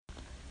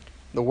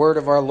The word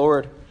of our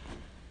Lord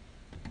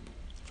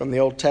from the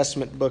Old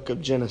Testament book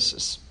of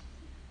Genesis.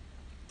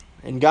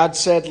 And God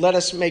said, "Let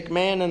us make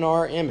man in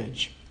our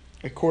image,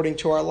 according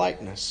to our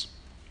likeness.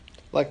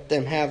 Let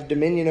them have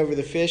dominion over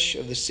the fish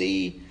of the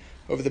sea,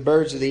 over the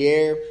birds of the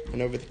air,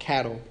 and over the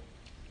cattle,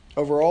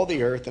 over all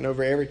the earth, and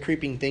over every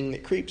creeping thing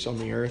that creeps on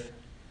the earth."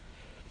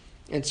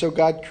 And so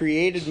God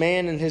created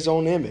man in his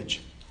own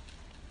image.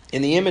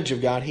 In the image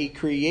of God, he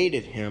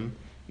created him.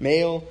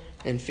 Male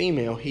and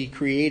female, he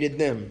created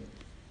them.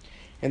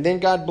 And then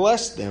God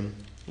blessed them.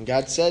 And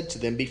God said to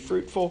them, "Be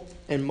fruitful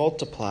and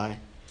multiply.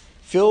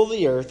 Fill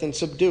the earth and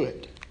subdue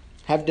it.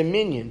 Have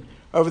dominion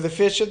over the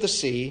fish of the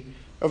sea,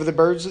 over the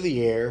birds of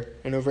the air,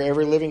 and over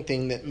every living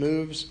thing that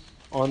moves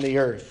on the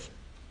earth."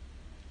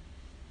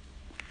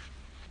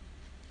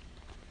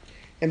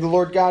 And the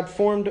Lord God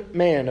formed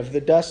man of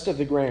the dust of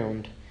the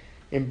ground,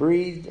 and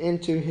breathed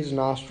into his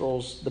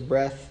nostrils the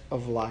breath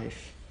of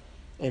life.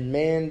 And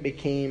man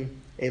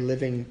became a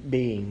living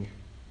being.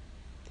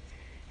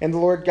 And the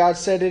Lord God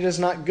said, "It is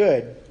not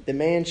good that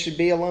man should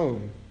be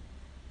alone.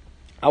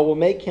 I will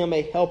make him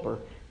a helper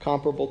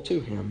comparable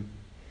to him."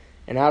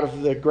 And out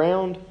of the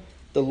ground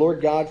the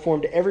Lord God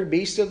formed every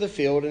beast of the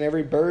field and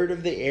every bird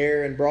of the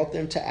air, and brought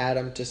them to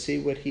Adam to see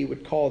what he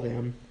would call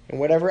them. And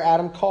whatever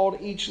Adam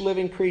called each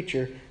living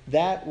creature,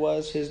 that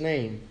was his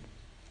name.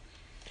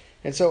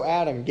 And so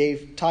Adam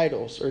gave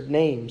titles or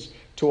names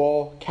to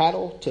all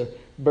cattle, to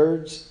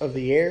birds of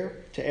the air,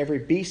 to every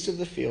beast of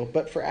the field.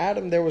 But for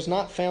Adam there was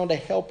not found a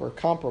helper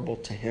comparable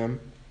to him.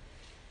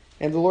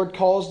 And the Lord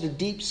caused a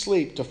deep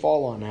sleep to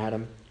fall on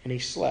Adam, and he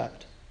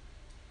slept.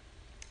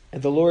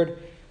 And the Lord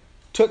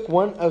took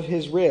one of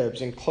his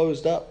ribs and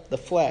closed up the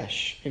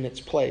flesh in its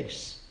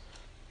place.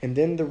 And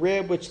then the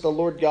rib which the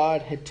Lord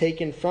God had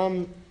taken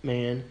from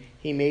man,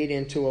 he made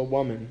into a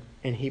woman,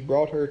 and he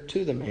brought her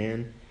to the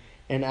man.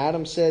 And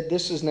Adam said,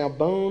 "This is now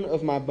bone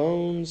of my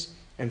bones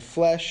and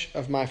flesh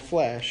of my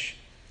flesh.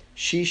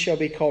 She shall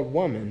be called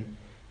woman,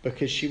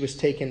 because she was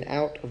taken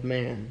out of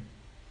man.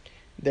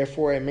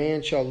 Therefore a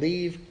man shall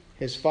leave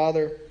his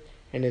father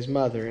and his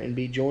mother, and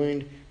be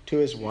joined to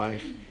his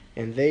wife,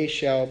 and they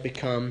shall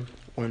become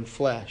one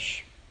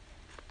flesh."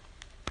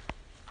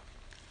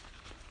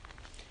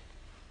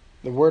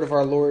 The word of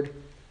our Lord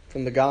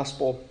from the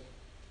Gospel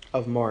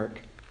of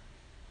Mark.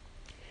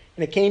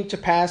 And it came to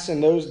pass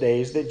in those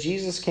days that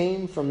Jesus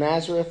came from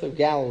Nazareth of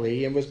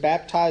Galilee, and was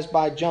baptized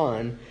by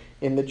John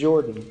in the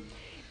Jordan.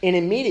 And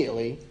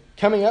immediately,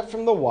 coming up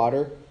from the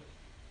water,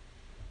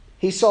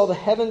 he saw the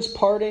heavens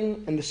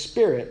parting, and the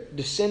Spirit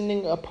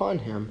descending upon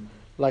him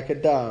like a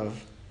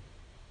dove.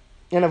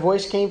 And a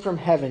voice came from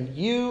heaven,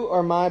 "You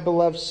are my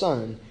beloved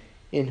Son,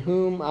 in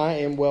whom I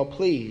am well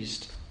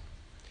pleased."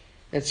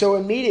 And so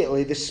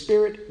immediately the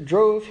Spirit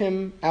drove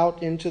him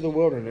out into the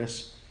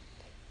wilderness.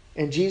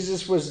 And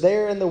Jesus was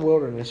there in the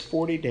wilderness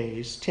 40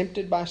 days,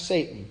 tempted by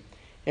Satan,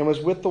 and was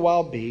with the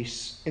wild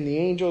beasts, and the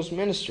angels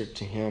ministered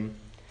to him.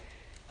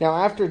 Now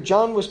after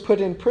John was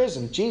put in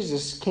prison,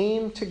 Jesus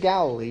came to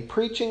Galilee,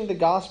 preaching the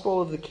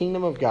gospel of the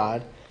kingdom of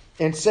God,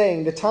 and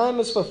saying, "The time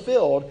is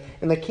fulfilled,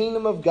 and the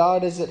kingdom of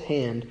God is at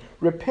hand.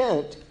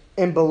 Repent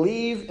and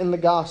believe in the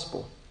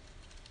gospel."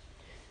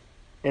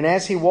 And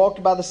as he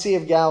walked by the Sea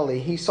of Galilee,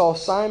 he saw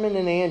Simon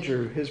and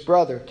Andrew, his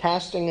brother,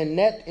 casting a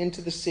net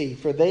into the sea,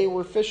 for they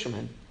were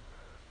fishermen.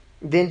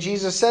 Then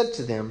Jesus said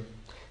to them,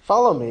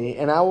 "Follow me,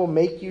 and I will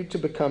make you to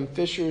become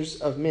fishers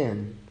of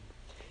men."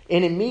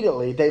 And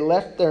immediately they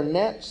left their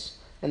nets,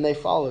 and they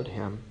followed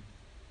him.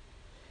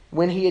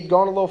 When he had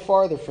gone a little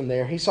farther from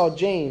there, he saw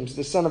James,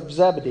 the son of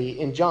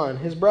Zebedee, and John,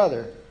 his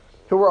brother,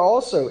 who were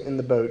also in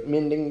the boat,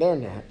 mending their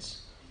nets.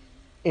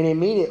 And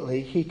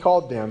immediately he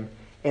called them,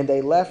 and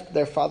they left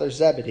their father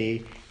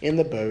Zebedee in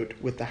the boat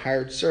with the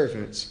hired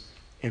servants,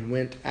 and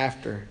went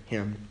after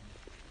him.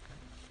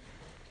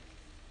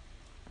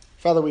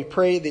 Father, we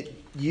pray that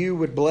you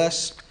would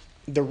bless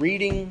the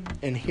reading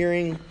and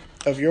hearing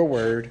of your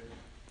word.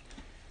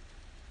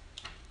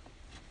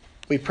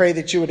 We pray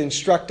that you would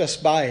instruct us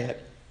by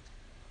it,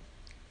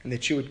 and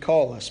that you would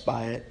call us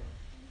by it.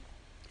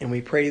 And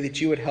we pray that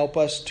you would help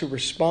us to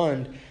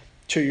respond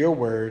to your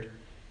word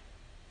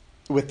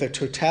with the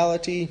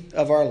totality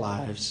of our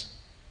lives.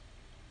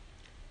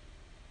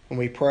 And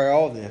we pray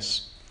all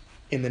this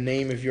in the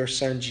name of your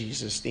Son,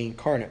 Jesus, the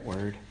incarnate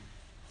Word.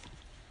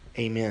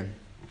 Amen.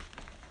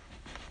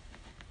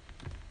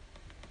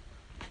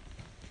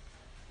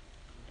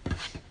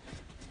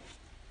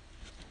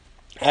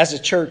 As a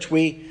church,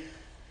 we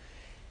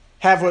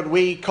have what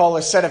we call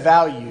a set of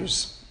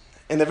values.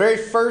 And the very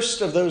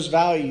first of those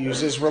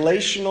values is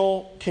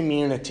relational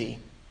community.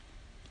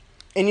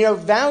 And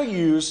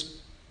values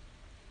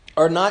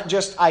are not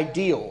just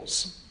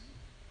ideals.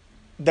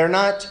 They're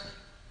not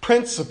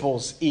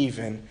principles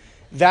even.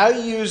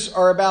 Values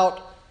are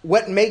about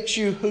what makes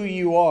you who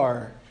you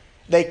are.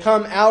 They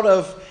come out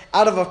of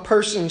a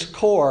person's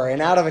core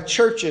and out of a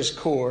church's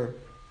core.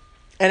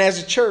 And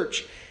as a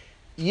church,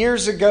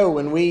 years ago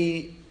when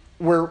we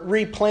were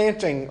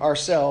replanting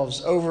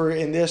ourselves over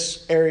in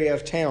this area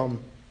of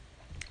town,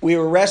 we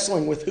were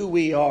wrestling with who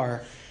we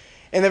are.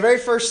 And the very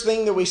first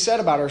thing that we said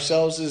about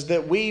ourselves is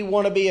that we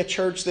want to be a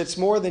church that's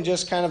more than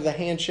just kind of the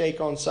handshake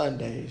on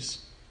Sundays.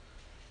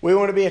 We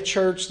want to be a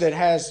church that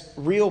has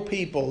real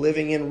people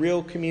living in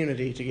real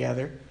community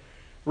together.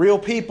 Real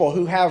people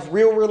who have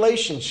real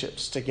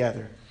relationships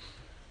together.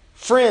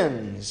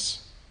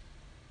 Friends.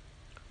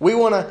 We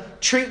want to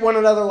treat one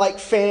another like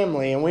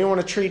family, and we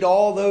want to treat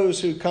all those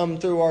who come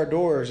through our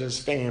doors as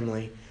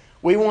family.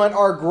 We want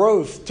our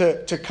growth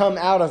to come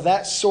out of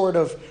that sort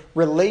of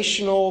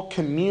relational,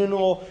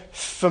 communal,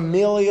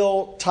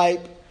 familial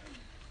type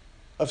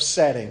of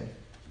setting.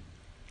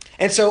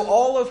 And so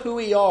all of who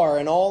we are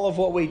and all of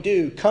what we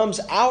do comes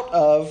out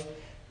of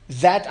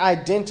that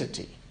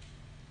identity.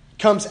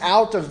 Comes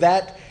out of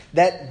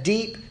that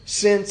deep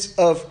sense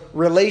of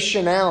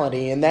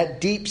relationality and that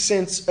deep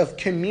sense of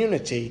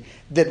community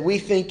that we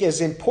think is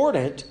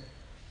important.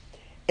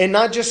 And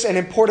not just an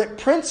important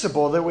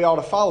principle that we ought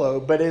to follow,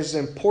 but is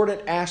an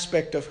important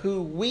aspect of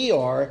who we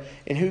are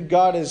and who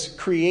God has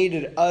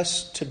created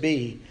us to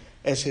be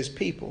as His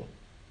people.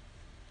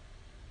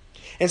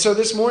 And so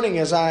this morning,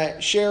 as I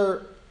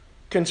share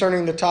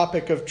concerning the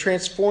topic of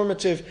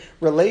transformative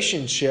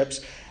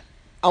relationships,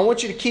 I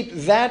want you to keep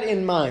that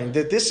in mind,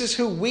 that this is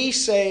who we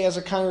say as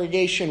a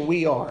congregation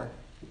we are.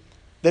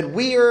 That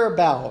we are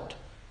about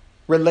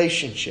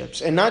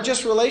relationships. And not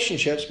just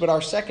relationships, but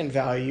our second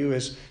value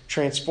is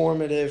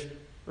transformative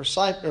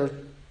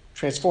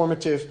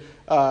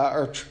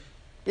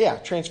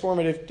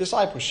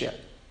discipleship.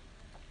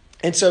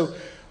 And so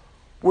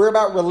we're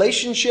about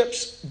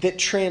relationships that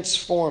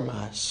transform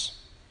us.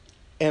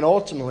 And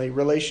ultimately,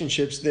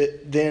 relationships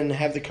that then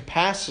have the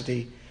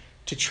capacity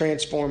to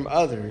transform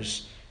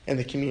others and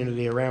the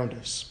community around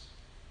us.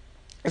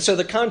 And so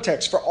the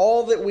context for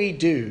all that we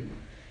do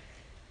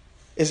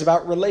is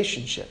about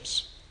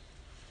relationships.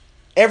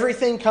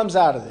 Everything comes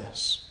out of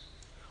this,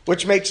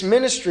 which makes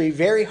ministry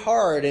very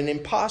hard and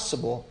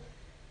impossible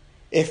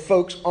if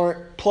folks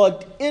aren't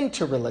plugged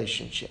into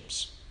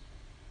relationships.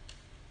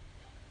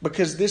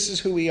 Because this is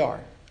who we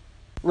are.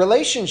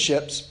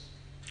 Relationships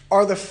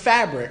are the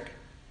fabric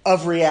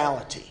of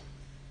reality.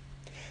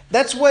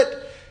 That's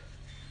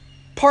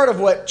part of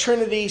what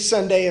Trinity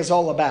Sunday is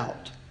all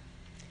about.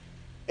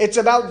 It's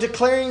about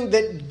declaring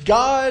that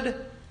God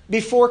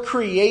before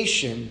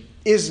creation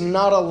is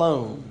not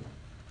alone.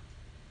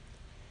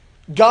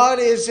 God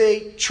is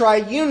a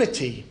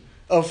triunity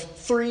of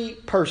three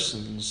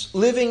persons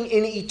living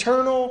in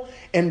eternal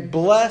and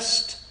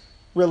blessed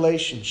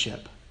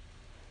relationship.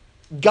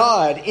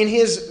 God, in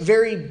His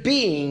very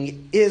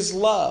being, is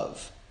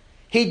love.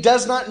 He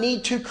does not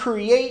need to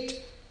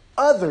create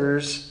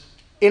others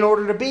in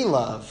order to be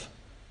love.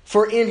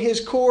 For in His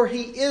core,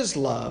 He is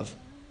love.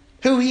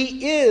 Who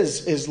He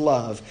is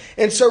love.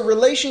 And so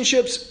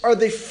relationships are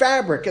the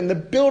fabric and the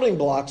building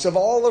blocks of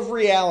all of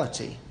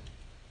reality.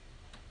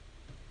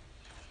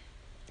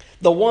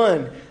 The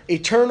one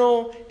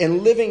eternal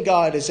and living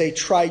God is a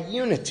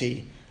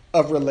triunity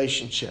of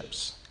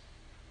relationships.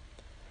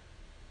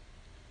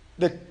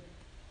 The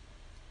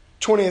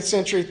 20th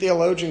century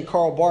theologian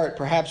Karl Barth,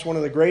 perhaps one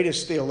of the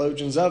greatest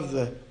theologians of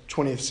the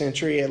 20th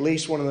century, at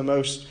least one of the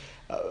most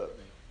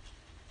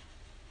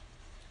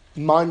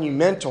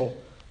monumental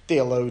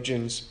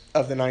theologians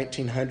of the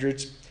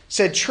 1900s,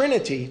 said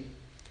Trinity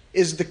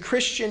is the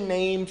Christian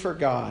name for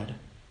God.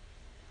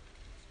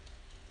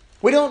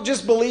 We don't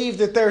just believe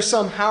that there's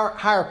some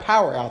higher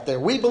power out there.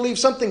 We believe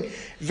something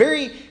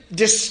very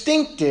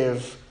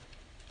distinctive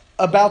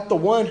about the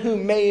one who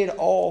made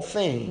all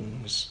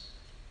things.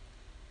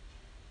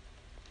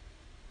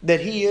 That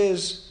He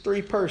is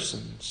three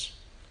persons.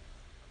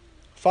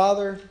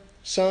 Father,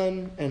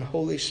 Son, and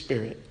Holy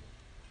Spirit.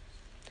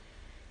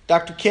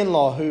 Dr.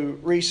 Kinlaw, who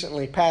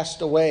recently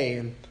passed away,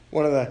 and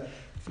one of the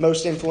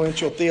most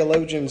influential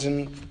theologians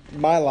in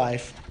my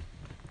life,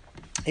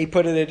 he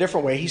put it a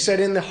different way. He said,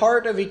 in the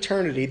heart of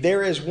eternity,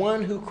 there is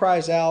one who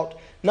cries out,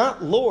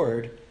 not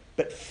Lord,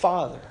 but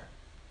Father.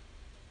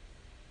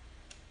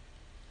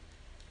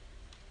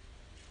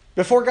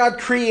 Before God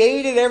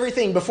created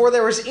everything, before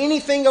there was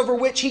anything over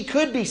which He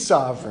could be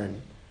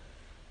sovereign,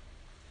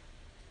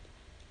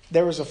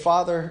 there was a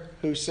Father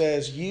who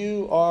says,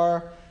 you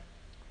are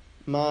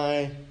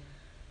my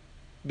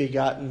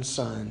begotten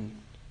Son.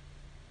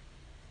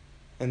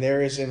 And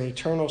there is an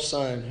eternal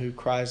Son who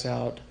cries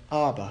out,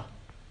 Abba,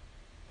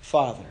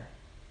 Father.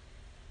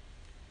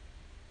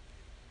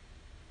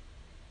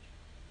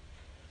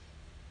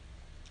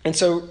 And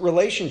so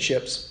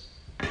relationships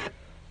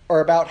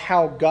are about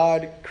how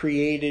God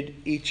created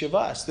each of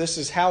us. This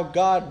is how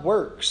God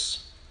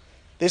works.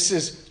 This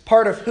is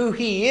part of who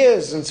He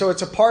is, and so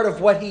it's a part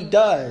of what He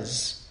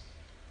does.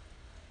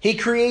 He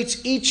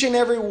creates each and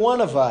every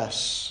one of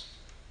us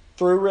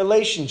through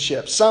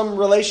relationships. Some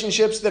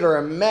relationships that are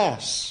a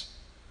mess.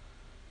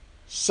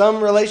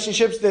 Some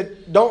relationships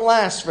that don't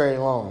last very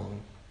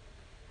long.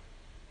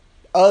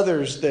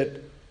 Others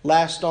that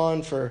last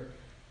on for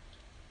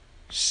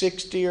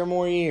 60 or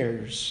more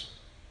years.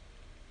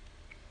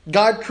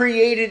 God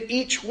created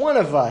each one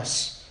of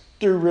us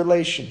through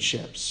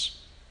relationships.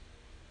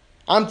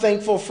 I'm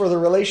thankful for the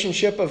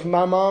relationship of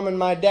my mom and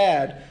my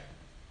dad,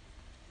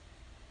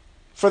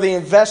 for the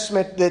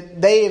investment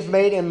that they have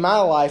made in my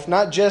life,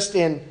 not just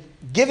in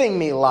giving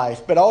me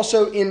life, but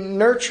also in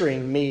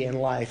nurturing me in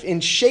life, in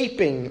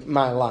shaping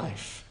my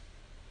life.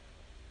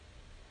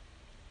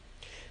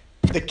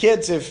 The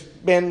kids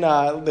have been,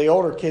 the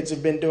older kids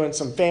have been doing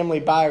some family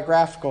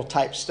biographical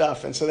type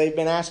stuff, and so they've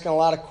been asking a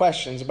lot of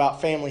questions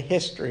about family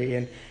history,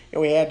 and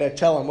we had to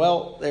tell them,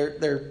 well,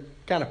 they're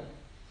kind of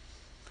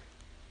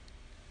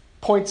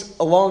points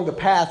along the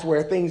path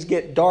where things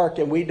get dark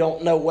and we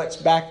don't know what's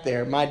back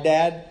there. My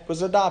dad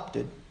was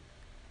adopted.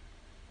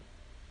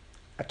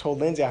 I told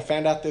Lindsay, I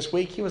found out this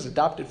week he was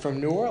adopted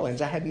from New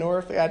Orleans. I had no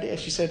earthly idea.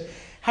 She said,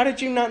 how did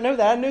you not know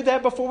that? I knew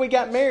that before we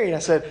got married. I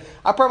said,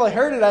 I probably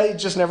heard it. It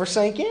just never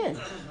sank in.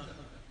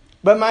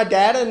 But my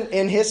dad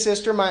and his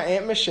sister, my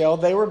Aunt Michelle,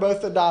 they were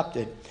both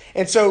adopted.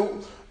 And so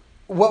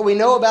what we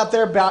know about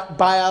their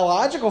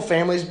biological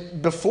families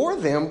before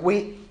them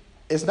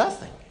is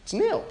nothing. It's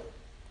nil.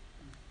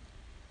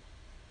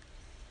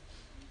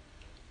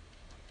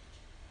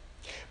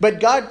 But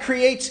God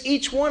creates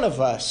each one of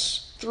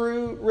us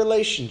through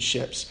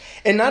relationships.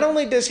 And not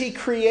only does He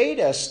create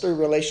us through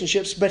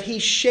relationships, but He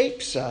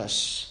shapes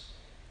us,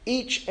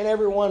 each and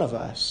every one of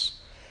us.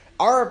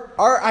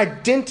 Our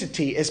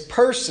identity as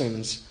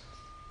persons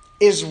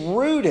is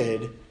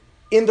rooted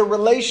in the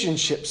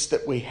relationships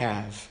that we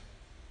have.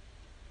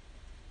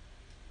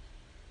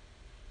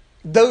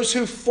 Those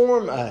who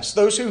form us,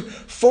 those who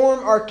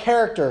form our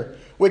character,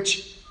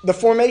 which the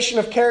formation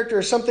of character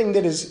is something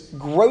that is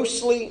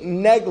grossly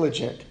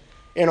negligent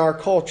in our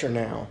culture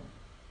now.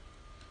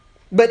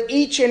 But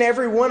each and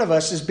every one of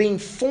us is being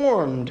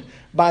formed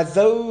by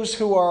those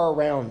who are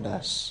around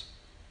us.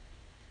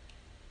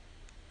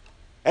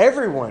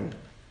 Everyone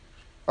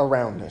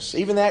around us,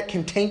 even that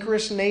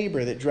cantankerous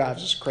neighbor that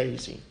drives us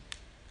crazy.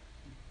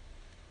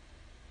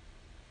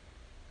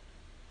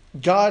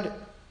 God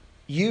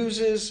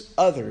uses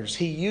others.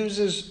 He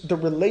uses the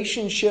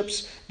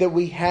relationships that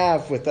we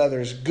have with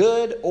others,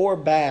 good or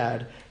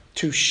bad,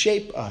 to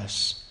shape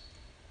us.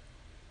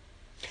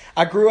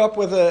 I grew up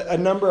with a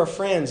number of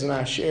friends, and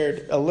I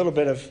shared a little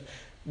bit of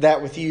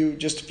that with you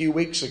just a few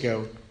weeks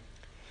ago.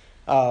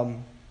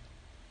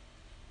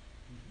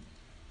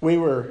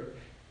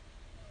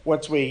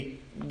 Once we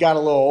got a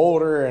little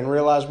older and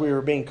realized we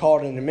were being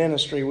called into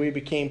ministry, we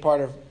became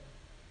part of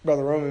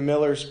Brother Roman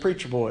Miller's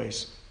Preacher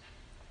Boys.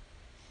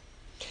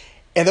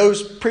 And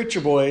those Preacher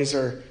Boys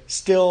are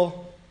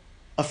still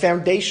a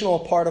foundational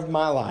part of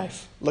my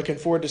life. Looking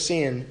forward to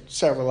seeing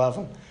several of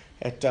them,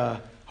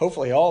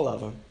 hopefully all of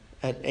them,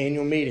 at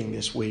annual meeting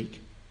this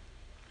week.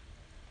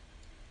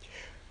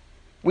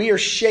 We are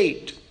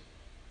shaped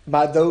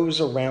by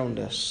those around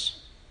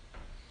us.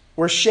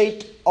 We're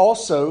shaped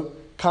also,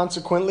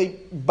 consequently,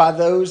 by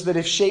those that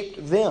have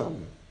shaped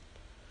them.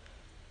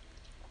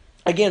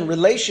 Again,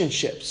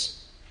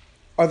 relationships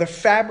are the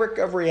fabric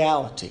of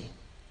reality.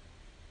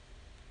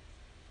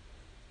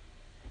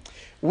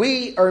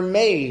 We are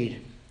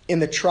made in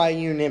the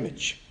triune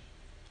image.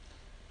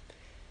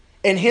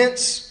 And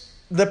hence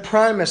the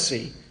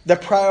primacy, the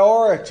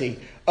priority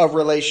of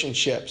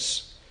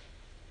relationships.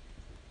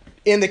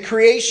 In the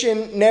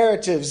creation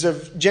narratives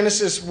of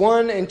Genesis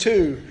 1 and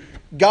 2,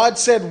 God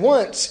said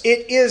once,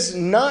 "It is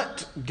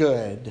not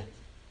good."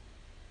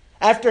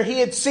 After He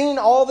had seen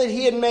all that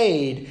He had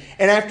made,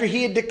 and after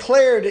He had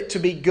declared it to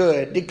be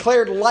good,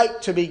 declared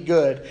light to be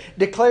good,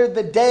 declared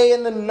the day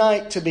and the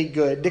night to be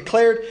good,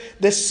 declared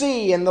the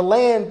sea and the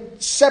land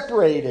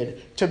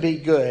separated to be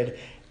good,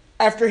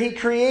 after He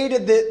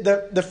created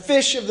the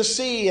fish of the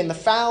sea and the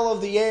fowl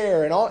of the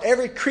air and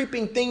every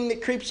creeping thing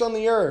that creeps on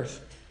the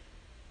earth,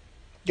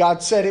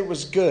 God said it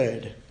was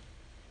good.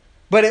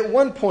 But at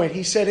one point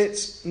He said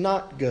it's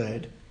not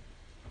good.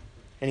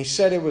 And He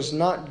said it was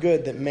not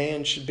good that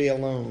man should be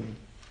alone.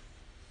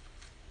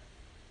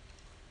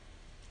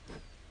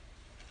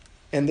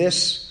 And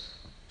this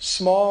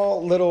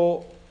small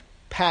little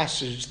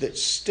passage that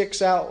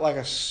sticks out like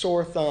a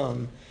sore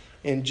thumb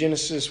in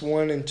Genesis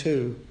 1 and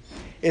 2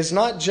 is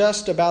not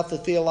just about the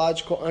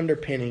theological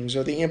underpinnings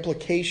or the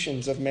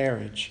implications of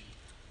marriage.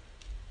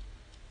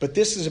 But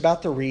this is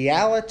about the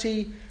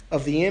reality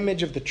of the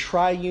image of the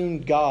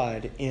triune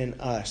God in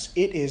us.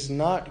 It is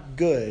not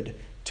good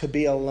to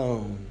be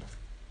alone.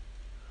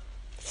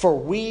 For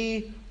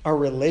we are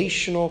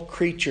relational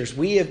creatures.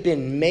 We have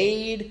been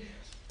made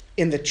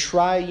in the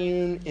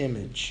triune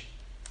image.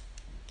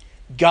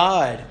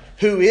 God,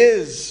 who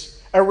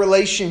is a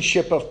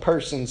relationship of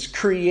persons,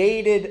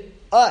 created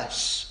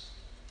us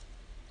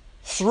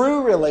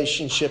through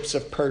relationships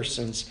of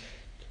persons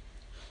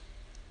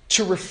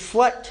to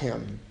reflect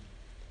Him,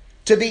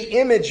 to be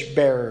image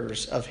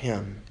bearers of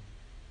Him,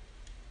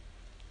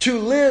 to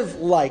live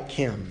like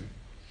Him.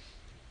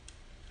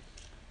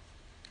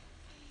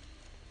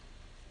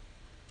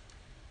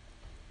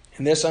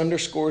 And this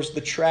underscores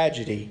the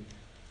tragedy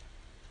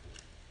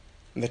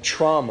and the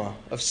trauma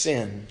of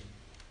sin.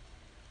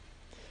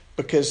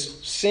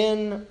 Because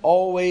sin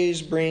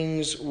always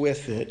brings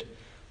with it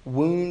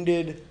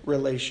wounded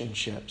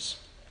relationships.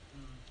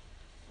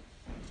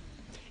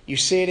 You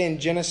see it in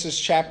Genesis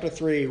chapter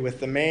 3 with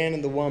the man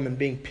and the woman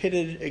being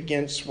pitted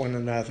against one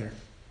another.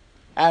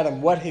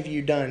 Adam, what have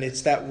you done?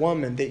 It's that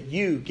woman that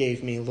you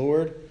gave me,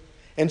 Lord.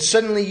 And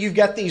suddenly you've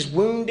got these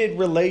wounded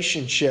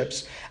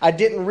relationships. I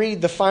didn't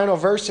read the final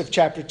verse of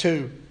chapter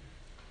 2.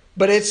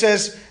 But it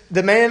says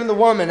the man and the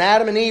woman,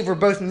 Adam and Eve, were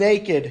both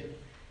naked.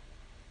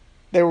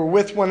 They were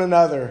with one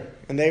another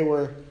and they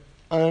were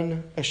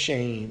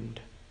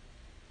unashamed.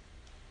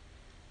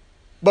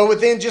 But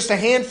within just a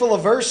handful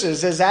of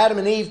verses, as Adam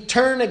and Eve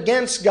turn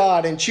against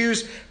God and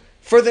choose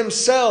for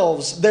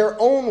themselves their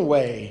own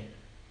way,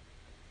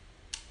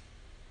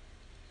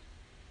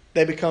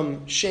 they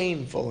become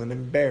shameful and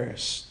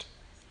embarrassed.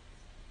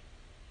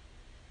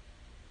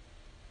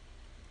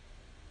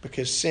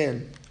 Because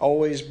sin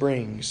always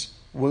brings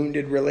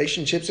wounded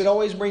relationships. It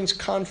always brings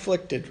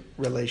conflicted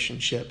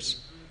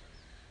relationships.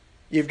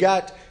 You've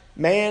got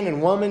man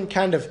and woman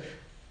kind of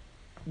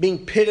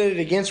being pitted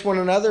against one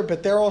another,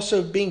 but they're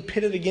also being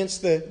pitted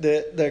against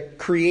the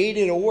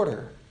created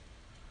order.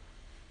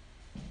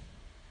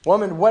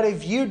 Woman, what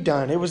have you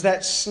done? It was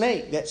that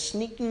snake, that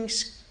sneaking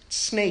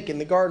snake in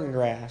the garden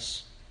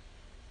grass.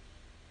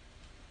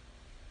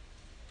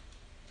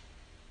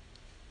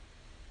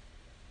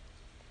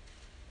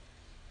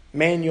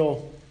 Man,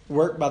 you'll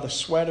work by the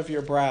sweat of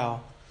your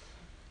brow.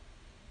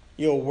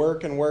 You'll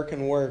work and work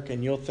and work,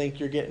 and you'll think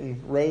you're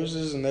getting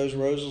roses, and those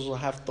roses will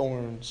have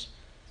thorns.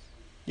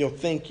 You'll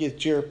think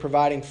that you're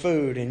providing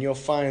food, and you'll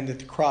find that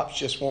the crops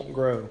just won't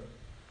grow.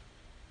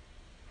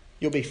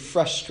 You'll be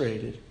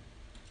frustrated.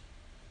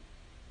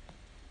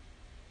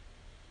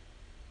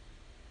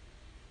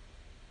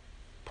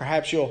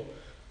 Perhaps you'll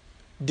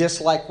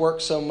dislike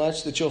work so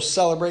much that you'll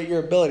celebrate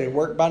your ability to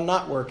work by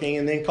not working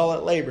and then call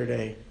it Labor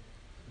Day.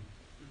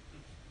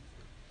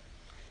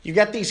 You've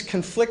got these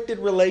conflicted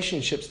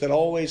relationships that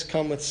always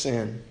come with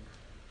sin.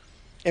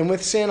 And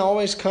with sin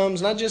always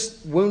comes not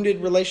just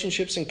wounded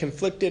relationships and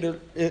conflicted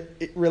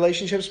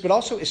relationships, but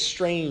also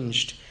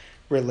estranged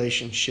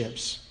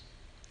relationships.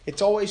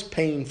 It's always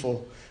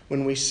painful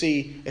when we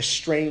see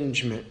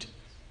estrangement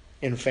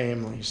in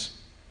families.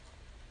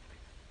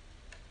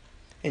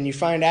 And you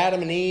find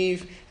Adam and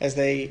Eve, as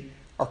they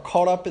are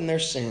caught up in their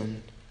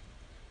sin,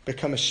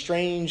 become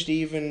estranged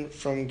even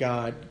from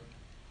God.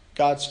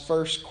 God's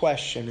first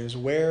question is,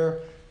 where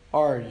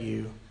are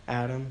you,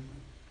 Adam?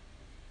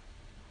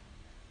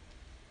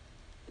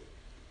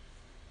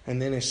 And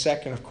then his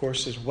second, of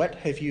course, is, what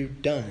have you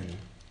done?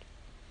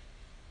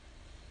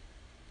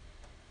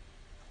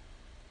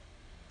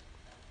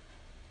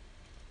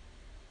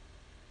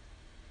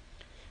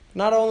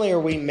 Not only are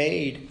we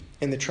made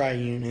in the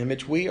triune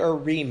image, we are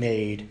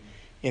remade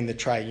in the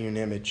triune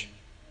image.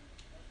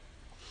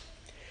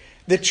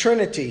 The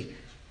Trinity,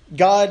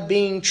 God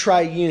being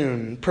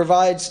triune,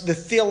 provides the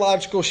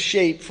theological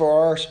shape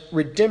for our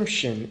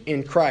redemption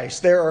in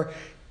Christ. There are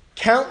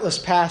countless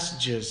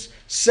passages,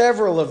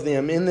 several of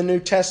them in the New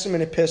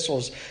Testament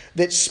epistles,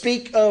 that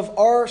speak of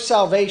our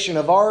salvation,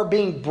 of our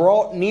being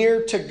brought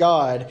near to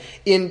God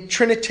in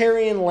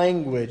Trinitarian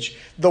language,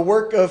 the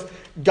work of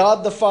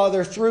God the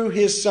Father through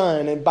His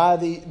Son and by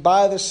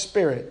the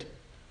Spirit,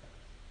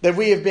 that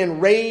we have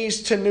been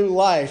raised to new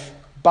life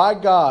by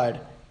God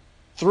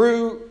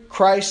through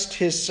Christ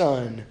His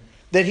Son,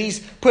 that He's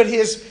put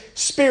His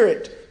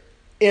Spirit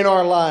in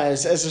our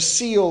lives as a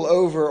seal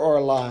over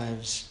our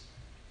lives.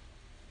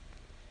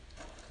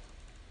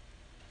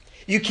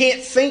 You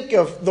can't think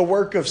of the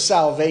work of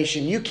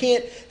salvation. You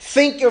can't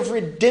think of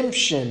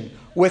redemption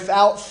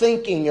without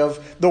thinking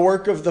of the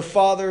work of the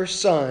Father,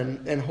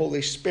 Son, and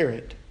Holy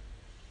Spirit.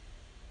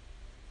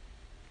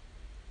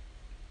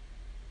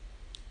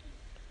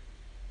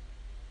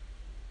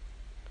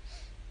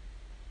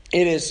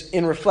 It is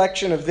in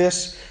reflection of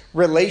this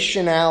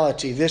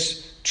relationality,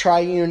 this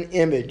triune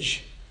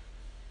image,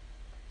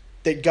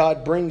 that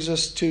God brings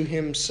us to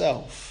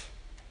Himself.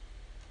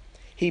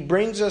 He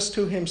brings us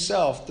to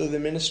Himself through the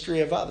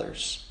ministry of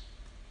others.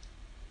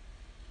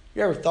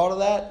 You ever thought of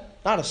that?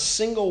 Not a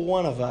single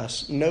one of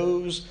us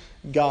knows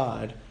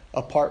God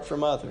apart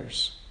from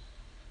others.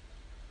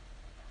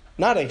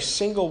 Not a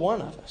single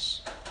one of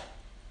us.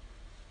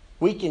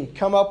 We can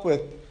come up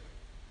with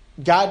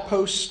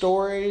guidepost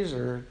stories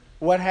or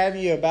what have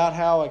you about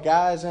how a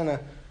guy's in a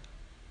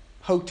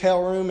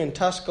hotel room in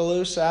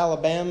Tuscaloosa,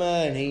 Alabama,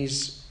 and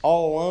he's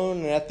all alone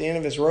and at the end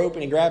of his rope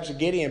and he grabs a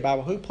Gideon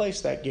Bible. Who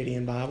placed that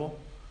Gideon Bible?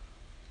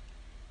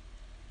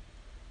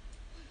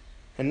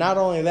 And not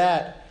only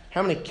that,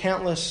 how many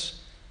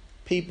countless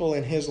people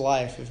in his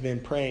life have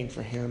been praying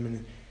for him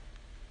and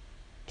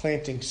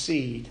planting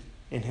seed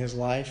in his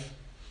life?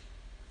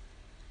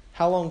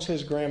 How long's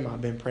his grandma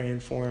been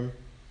praying for him?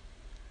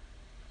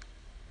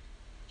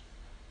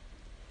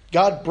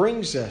 God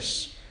brings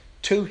us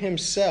to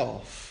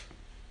Himself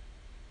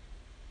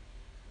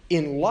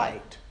in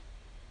light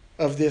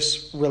of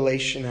this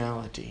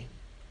relationality.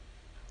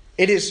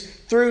 It is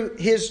through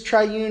His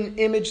triune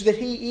image that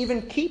He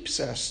even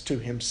keeps us to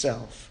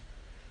Himself.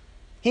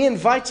 He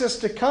invites us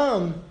to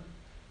come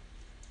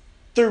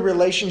through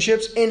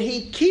relationships, and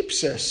He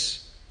keeps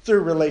us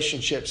through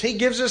relationships. He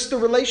gives us the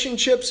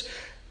relationships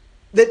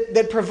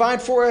that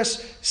provide for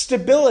us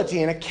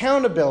stability and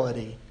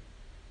accountability.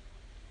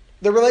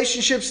 The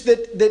relationships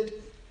that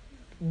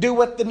do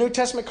what the New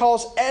Testament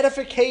calls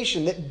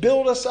edification, that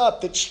build us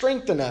up, that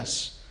strengthen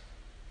us,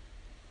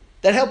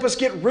 that help us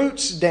get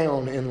roots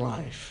down in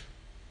life.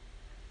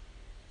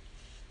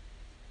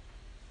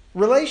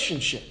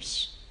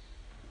 Relationships.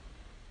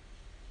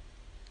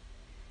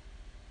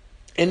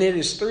 And it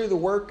is through the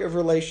work of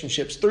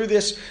relationships, through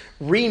this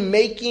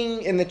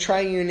remaking in the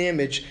triune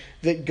image,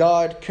 that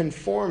God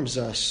conforms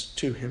us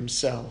to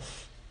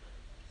Himself.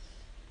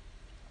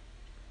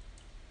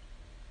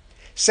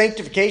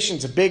 Sanctification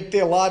is a big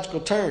theological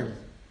term,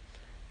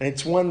 and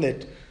it's one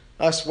that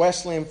us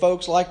Wesleyan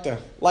folks like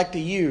to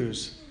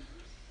use.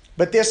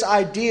 But this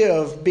idea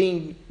of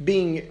being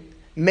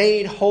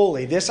made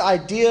holy, this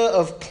idea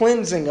of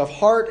cleansing of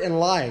heart and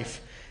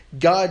life,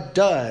 God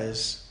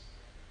does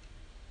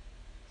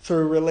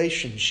through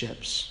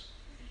relationships.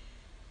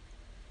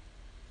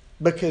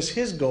 Because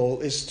His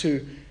goal is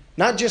to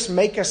not just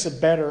make us a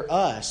better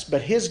us,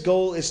 but His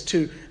goal is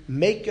to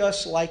make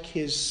us like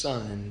His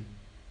Son.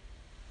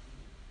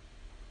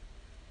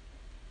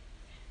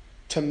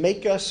 To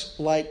make us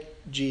like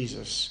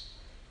Jesus.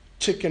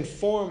 To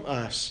conform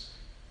us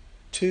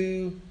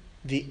to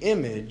the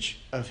image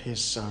of His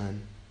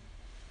Son.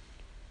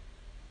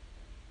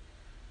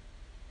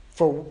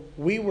 For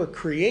we were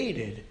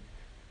created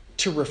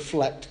to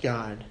reflect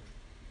God.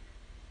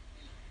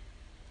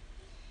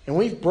 And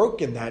we've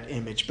broken that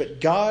image,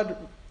 but God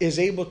is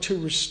able to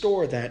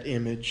restore that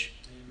image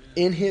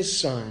in His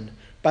Son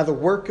by the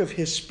work of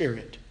His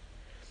Spirit.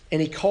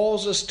 And He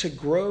calls us to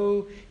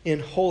grow in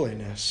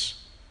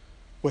holiness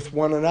with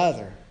one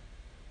another,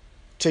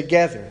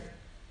 together.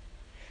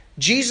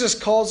 Jesus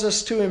calls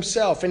us to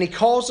Himself, and He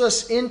calls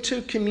us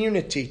into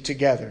community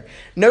together.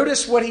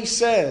 Notice what He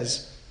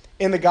says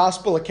in the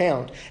gospel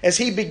account. As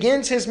He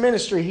begins His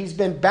ministry, He's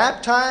been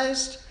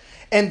baptized,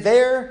 and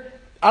there,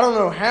 I don't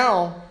know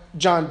how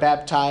John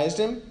baptized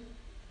Him.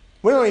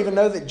 We don't even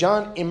know that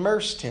John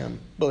immersed Him,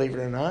 believe it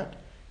or not.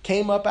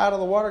 Came up out of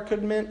the water, could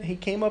have meant He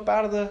came up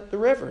out of the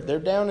river. They're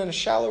down in a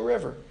shallow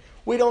river.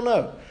 We don't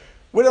know.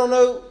 We don't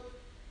know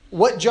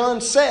what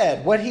John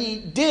said, what he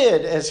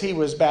did as he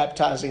was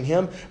baptizing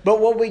him. But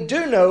what we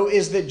do know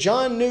is that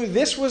John knew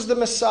this was the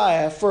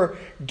Messiah, for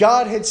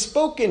God had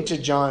spoken to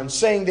John,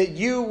 saying that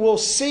you will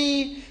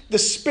see the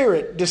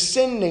Spirit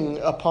descending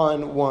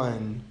upon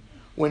one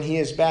when he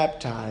is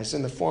baptized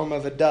in the form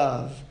of a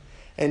dove.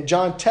 And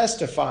John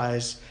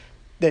testifies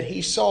that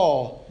he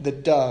saw the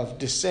dove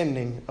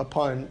descending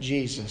upon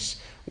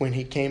Jesus when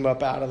He came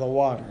up out of the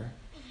water.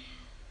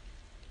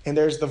 And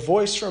there's the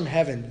voice from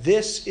heaven,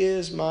 "This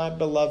is my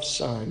beloved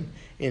Son,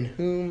 in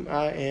whom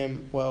I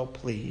am well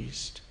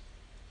pleased."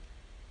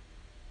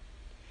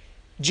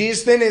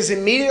 Jesus then is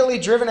immediately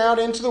driven out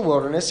into the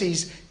wilderness.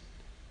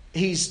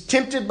 He's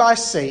tempted by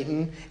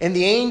Satan, and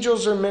the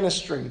angels are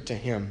ministering to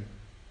Him.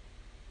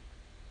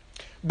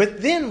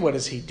 But then what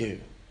does He do?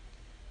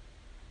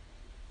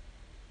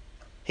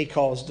 He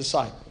calls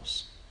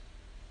disciples.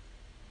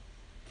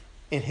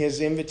 And His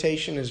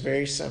invitation is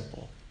very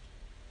simple.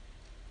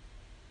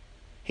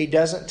 He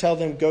doesn't tell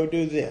them, go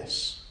do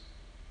this.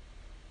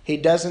 He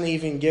doesn't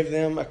even give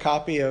them a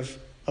copy of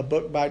a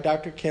book by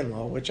Dr.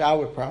 Kinlaw, which I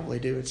would probably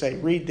do, and say,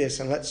 read this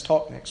and let's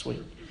talk next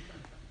week.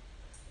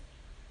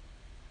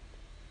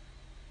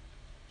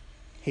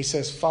 He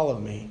says, follow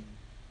me.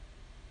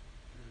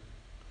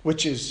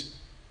 Which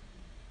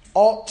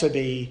ought to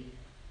be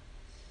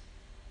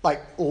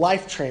like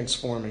life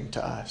transforming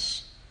to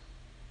us.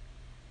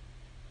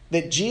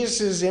 That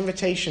Jesus'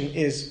 invitation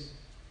is,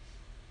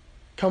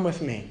 come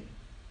with me.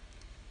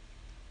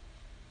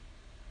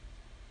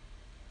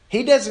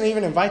 He doesn't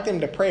even invite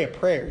them to pray a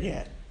prayer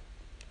yet.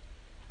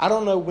 I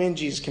don't know when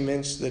Jesus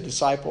convinced the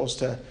disciples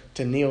to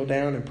kneel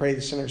down and pray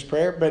the sinner's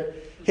prayer, but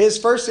His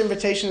first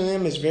invitation to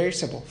them is very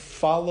simple.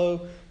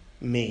 Follow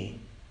me.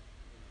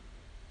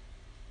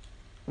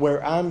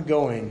 Where I'm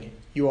going,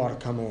 you ought to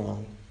come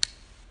along.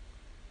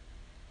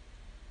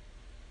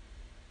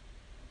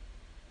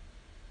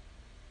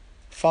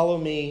 Follow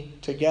me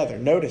together.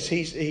 Notice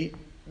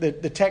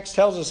the text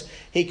tells us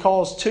He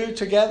calls two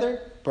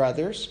together,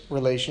 brothers,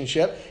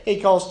 relationship. He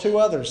calls two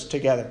others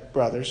together,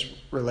 brothers,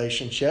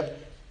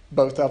 relationship.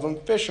 Both of them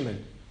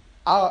fishermen.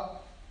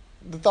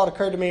 The thought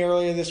occurred to me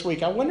earlier this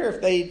week. I wonder if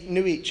they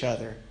knew each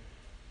other.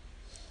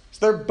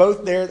 So they're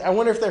both there. I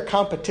wonder if they're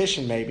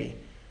competition maybe.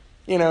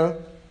 You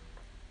know,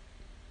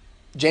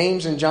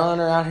 James and John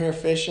are out here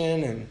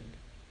fishing, and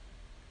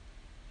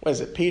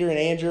Peter and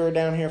Andrew are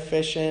down here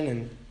fishing,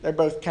 and they're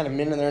both kind of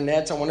mending their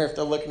nets. I wonder if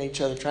they're looking at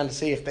each other trying to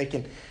see if they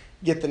can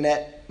get the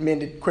net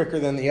mended quicker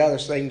than the other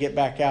so they can get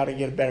back out and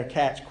get a better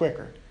catch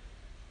quicker.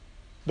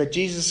 But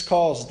Jesus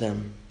calls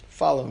them,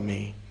 follow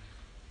me.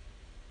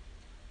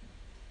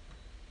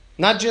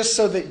 Not just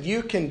so that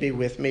you can be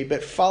with me,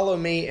 but follow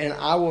me and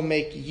I will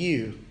make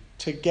you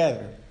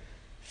together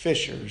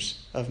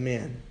fishers of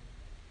men.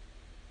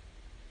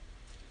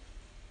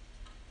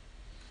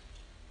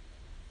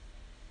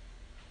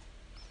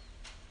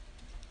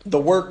 The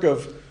work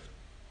of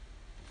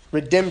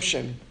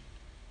redemption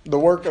The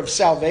work of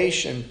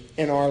salvation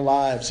in our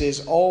lives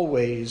is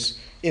always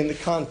in the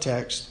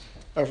context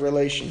of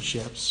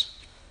relationships.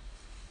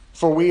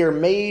 For we are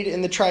made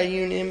in the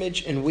triune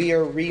image, and we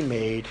are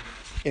remade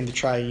in the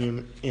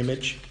triune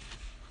image.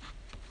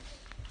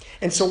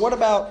 And so what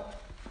about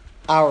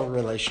our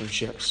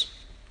relationships?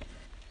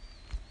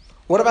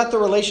 What about the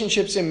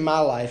relationships in my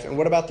life? And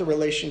what about the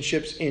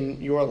relationships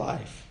in your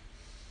life?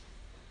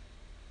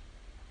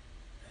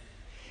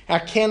 I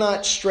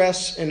cannot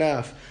stress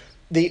enough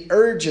the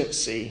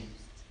urgency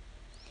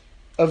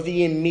of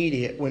the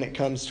immediate when it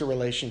comes to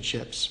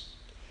relationships.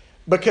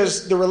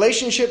 Because the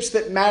relationships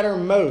that matter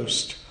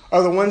most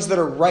are the ones that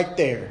are right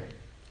there.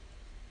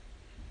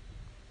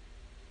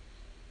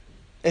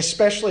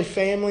 Especially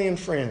family and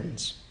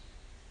friends.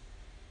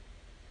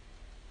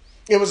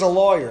 It was a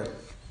lawyer.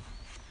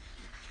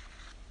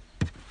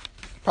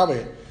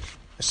 Probably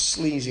a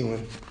sleazy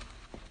one.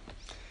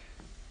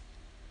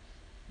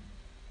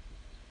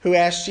 Who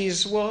asked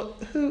Jesus, well,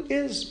 who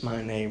is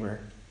my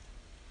neighbor?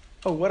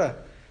 Oh, what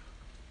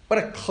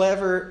a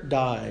clever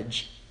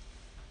dodge.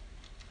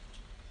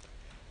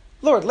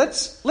 Lord,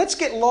 let's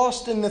get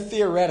lost in the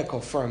theoretical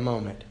for a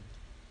moment.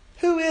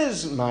 Who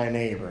is my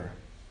neighbor?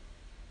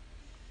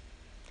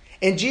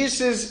 And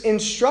Jesus'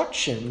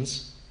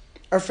 instructions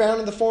are found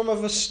in the form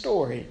of a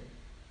story.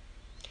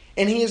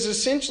 And he is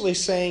essentially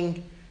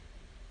saying,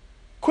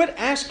 quit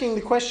asking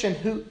the question,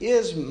 who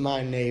is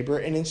my neighbor?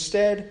 And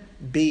instead,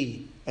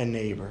 be a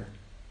neighbor.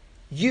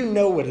 You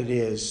know what it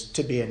is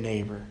to be a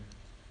neighbor.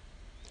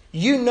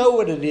 You know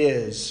what it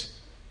is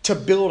to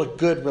build a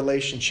good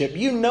relationship.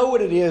 You know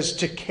what it is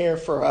to care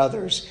for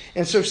others.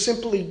 And so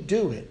simply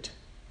do it.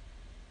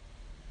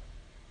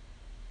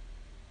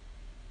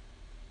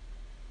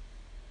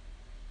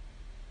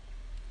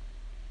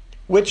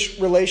 Which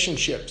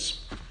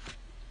relationships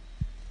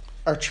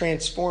are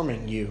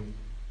transforming you?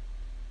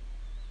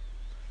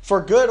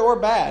 For good or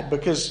bad,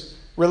 because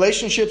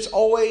relationships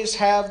always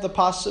have the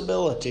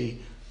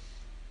possibility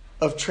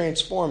of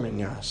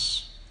transforming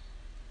us.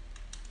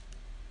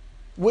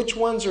 Which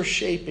ones are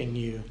shaping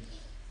you?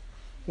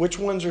 Which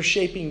ones are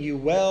shaping you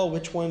well?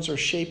 Which ones are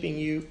shaping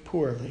you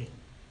poorly?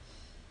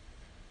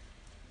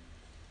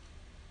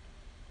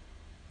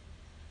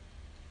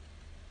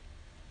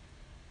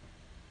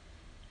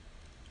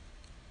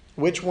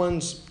 Which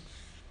ones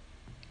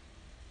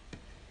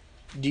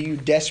do you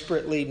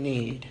desperately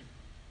need?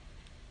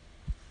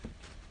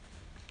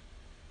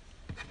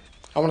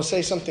 I want to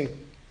say something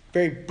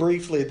very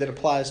briefly that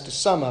applies to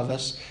some of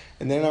us,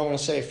 and then I want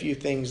to say a few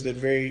things that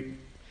very,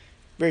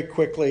 very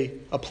quickly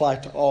apply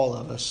to all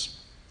of us.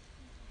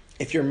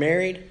 If you're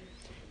married,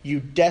 you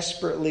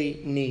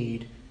desperately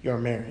need your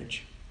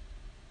marriage.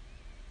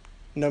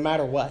 No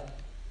matter what.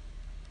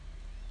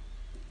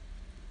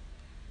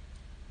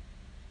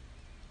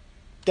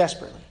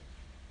 Desperately.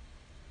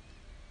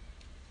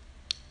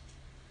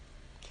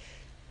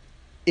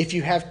 If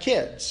you have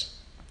kids,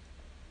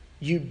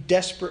 you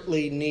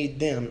desperately need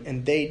them,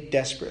 and they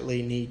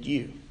desperately need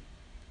you.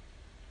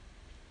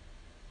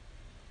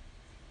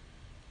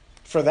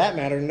 For that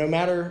matter, no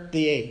matter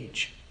the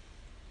age,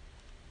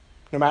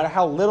 no matter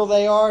how little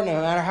they are, no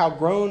matter how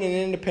grown and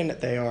independent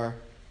they are,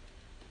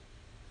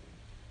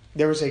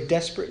 there is a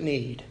desperate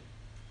need.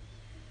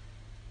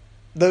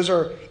 Those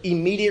are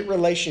immediate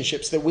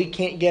relationships that we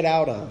can't get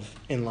out of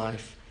in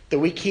life, that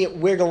we can't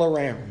wiggle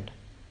around.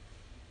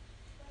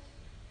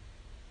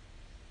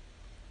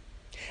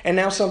 And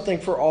now something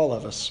for all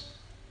of us.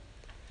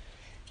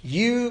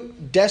 You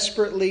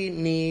desperately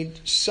need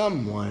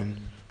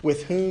someone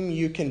with whom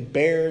you can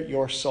bare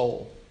your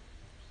soul.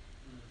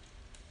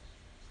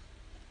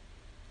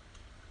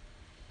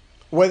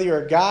 Whether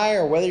you're a guy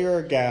or whether you're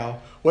a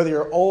gal, whether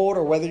you're old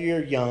or whether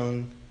you're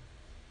young,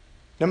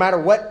 no matter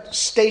what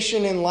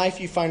station in life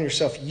you find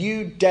yourself,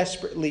 you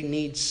desperately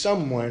need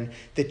someone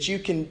that you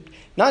can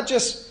not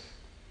just,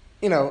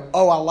 I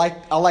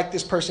like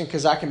this person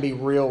because I can be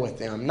real with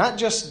them. Not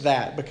just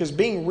that, because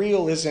being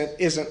real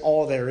isn't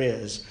all there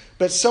is.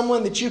 But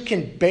someone that you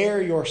can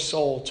bare your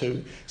soul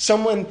to.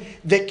 Someone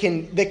that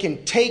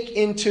can take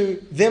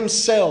into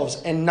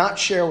themselves and not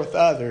share with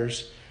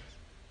others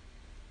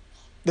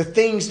the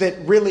things that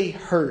really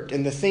hurt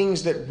and the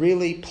things that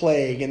really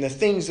plague and the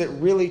things that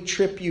really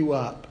trip you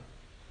up.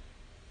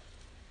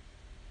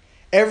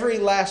 Every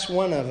last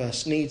one of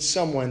us needs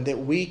someone that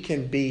we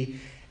can be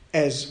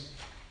as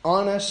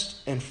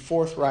honest and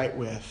forthright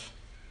with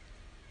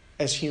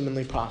as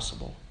humanly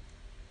possible.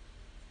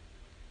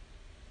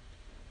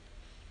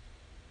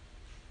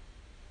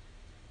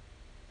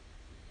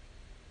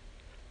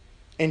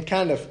 And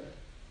kind of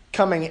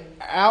coming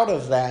out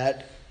of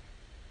that,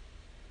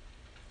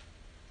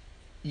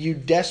 you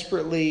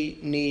desperately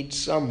need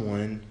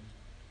someone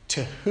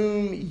to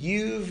whom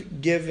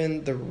you've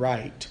given the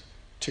right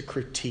to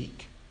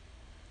critique.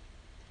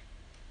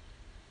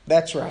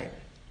 That's right.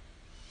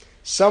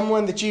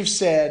 Someone that you've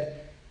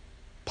said,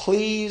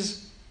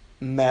 please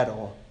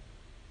meddle,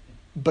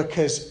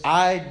 because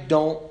I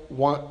don't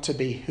want to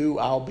be who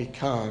I'll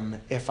become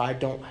if I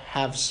don't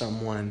have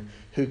someone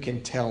who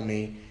can tell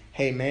me,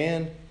 hey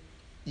man,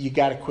 you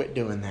got to quit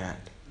doing that.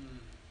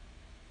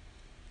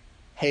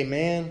 Hey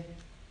man,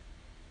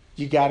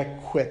 you got to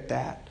quit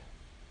that.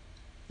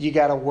 You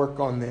got to work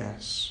on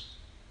this.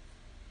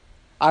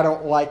 I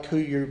don't like who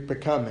you're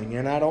becoming,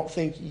 and I don't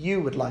think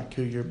you would like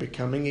who you're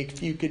becoming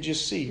if you could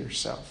just see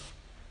yourself.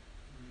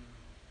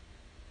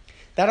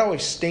 That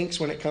always stinks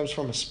when it comes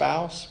from a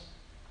spouse.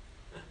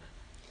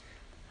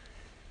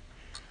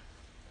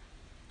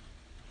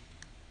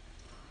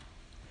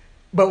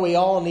 But we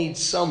all need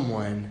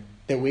someone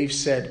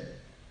that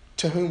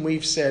to whom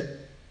we've said,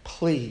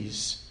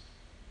 please,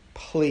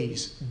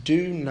 please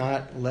do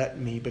not let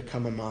me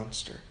become a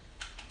monster.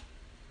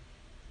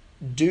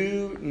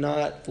 Do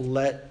not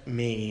let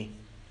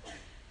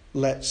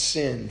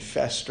sin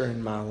fester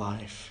in my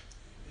life.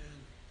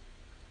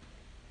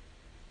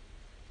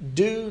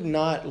 Do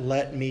not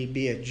let me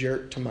be a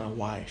jerk to my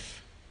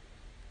wife.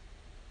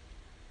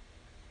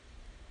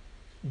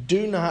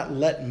 Do not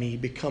let me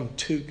become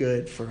too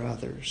good for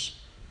others.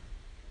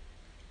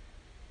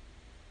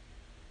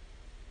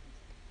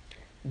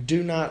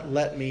 Do not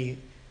let me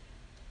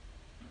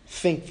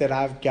think that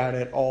I've got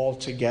it all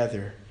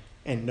together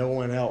and no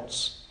one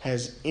else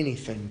has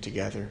anything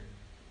together.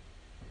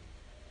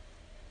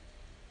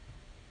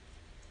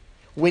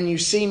 When you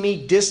see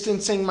me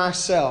distancing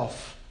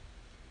myself,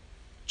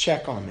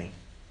 check on me.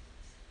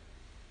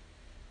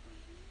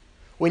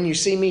 When you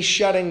see me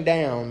shutting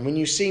down, when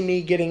you see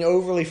me getting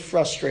overly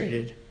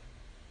frustrated,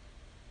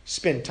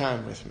 spend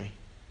time with me.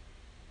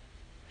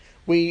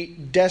 We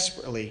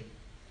desperately,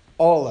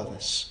 all of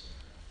us,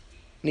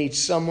 need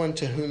someone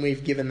to whom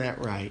we've given that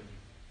right.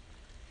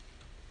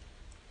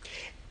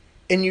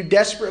 And you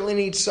desperately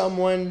need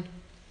someone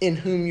in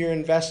whom you're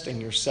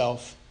investing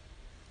yourself.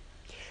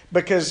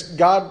 Because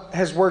God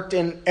has worked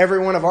in every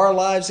one of our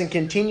lives and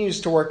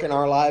continues to work in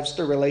our lives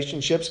through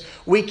relationships.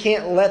 We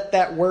can't let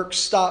that work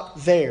stop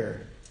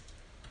there.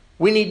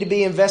 We need to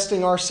be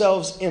investing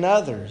ourselves in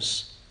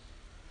others.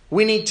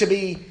 We need to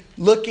be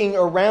looking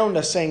around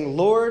us saying,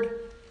 Lord,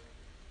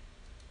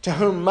 to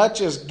whom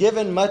much is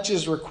given, much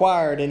is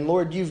required. And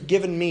Lord, you've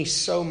given me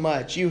so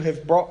much. You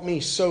have brought me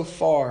so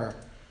far.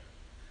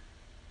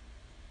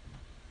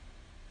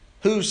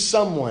 Who's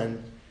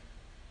someone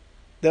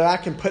that I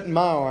can put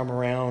my arm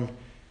around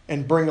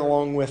and bring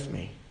along with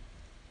me?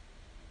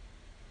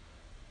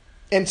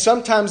 And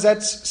sometimes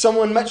that's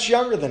someone much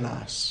younger than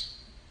us.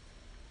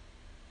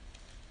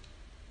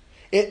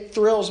 It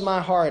thrills my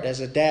heart as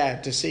a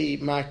dad to see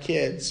my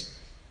kids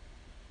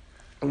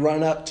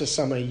run up to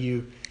some of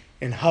you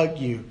and hug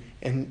you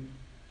and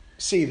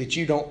see that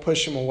you don't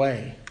push them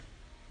away.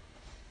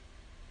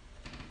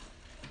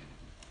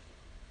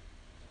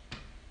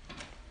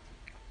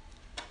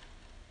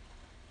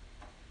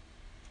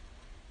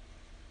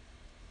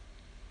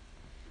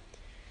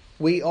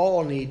 We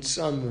all need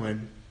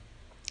someone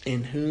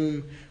in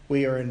whom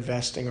we are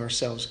investing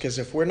ourselves. Because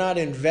if we're not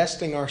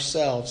investing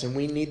ourselves, and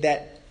we need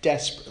that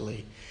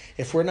desperately,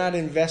 if we're not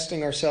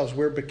investing ourselves,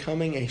 we're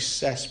becoming a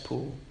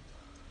cesspool.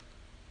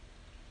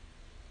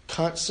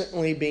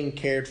 Constantly being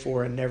cared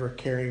for and never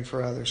caring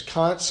for others.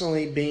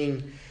 Constantly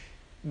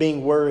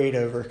being worried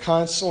over.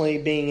 Constantly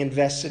being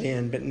invested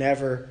in, but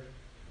never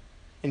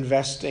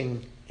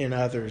investing in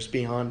others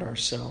beyond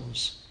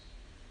ourselves.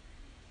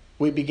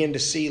 We begin to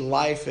see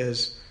life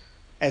as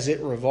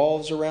it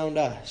revolves around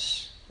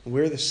us.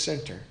 We're the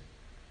center.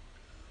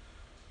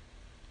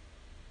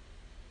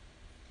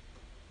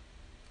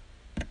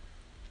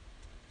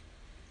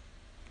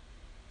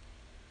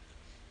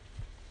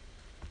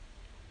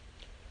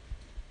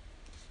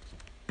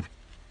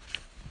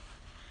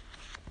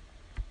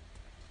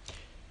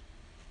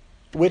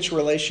 Which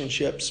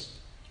relationships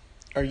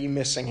are you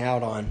missing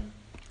out on?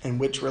 And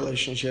which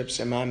relationships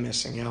am I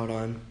missing out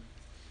on?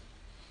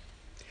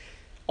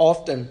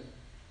 Often,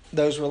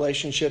 those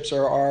relationships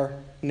are our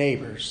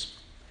neighbors.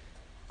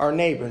 Our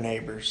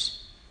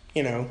neighbors.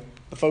 You know,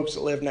 the folks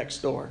that live next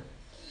door.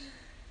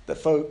 The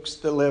folks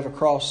that live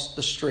across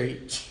the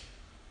street.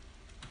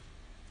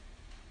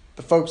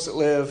 The folks that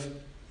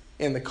live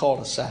in the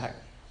cul-de-sac.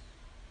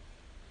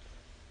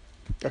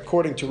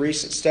 According to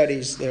recent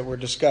studies that were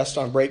discussed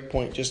on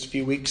Breakpoint just a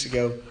few weeks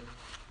ago,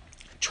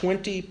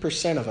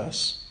 20% of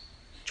us,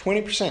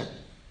 20%,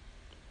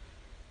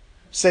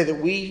 say that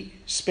we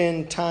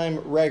spend time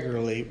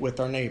regularly with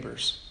our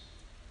neighbors.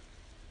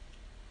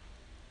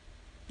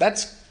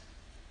 That's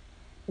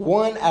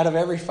 1 out of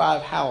every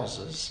 5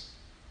 houses.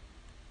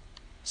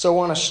 So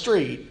on a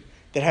street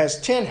that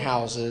has 10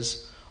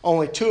 houses,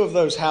 only 2 of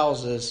those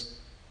houses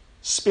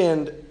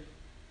spend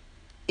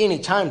any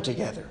time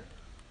together.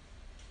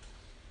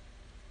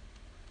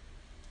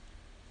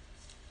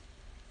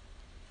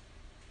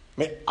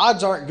 I mean,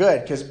 odds aren't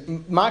good because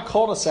my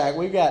cul-de-sac,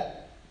 we've got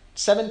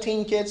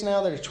 17 kids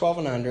now that are 12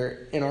 and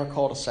under in our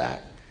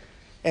cul-de-sac.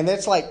 And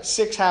that's like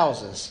 6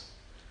 houses.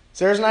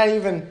 So there's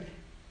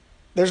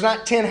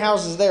not 10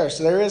 houses there.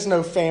 So there is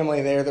no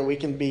family there that we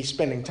can be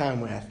spending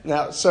time with.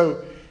 Now,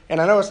 and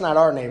I know it's not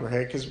our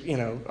neighborhood because, you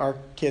know, our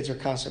kids are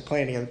constantly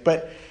playing together.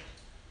 But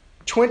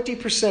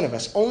 20% of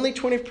us, only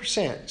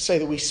 20%, say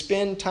that we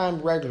spend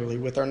time regularly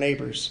with our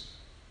neighbors.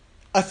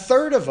 A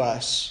third of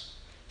us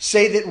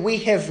say that we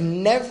have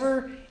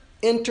never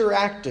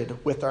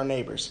interacted with our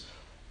neighbors.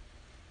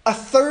 A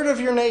third of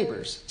your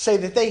neighbors say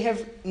that they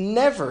have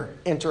never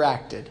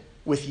interacted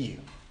with you,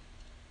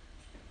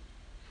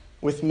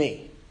 with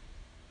me.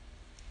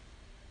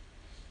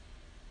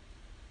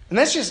 And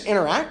that's just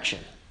interaction.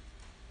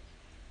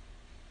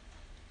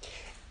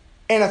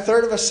 And a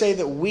third of us say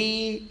that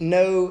we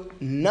know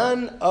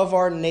none of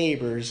our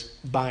neighbors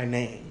by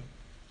name.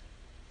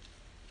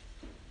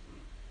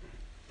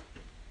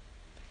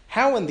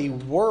 How in the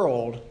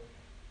world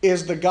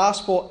is the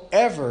gospel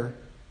ever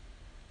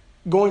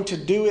going to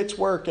do its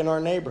work in our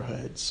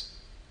neighborhoods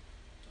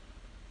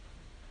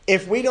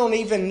if we don't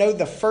even know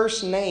the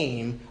first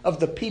name of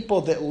the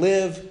people that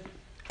live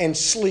and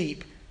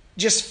sleep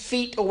just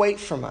feet away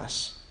from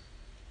us?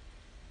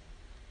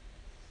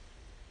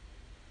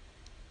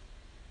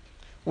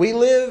 We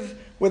live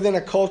within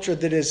a culture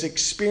that is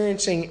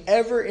experiencing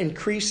ever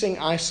increasing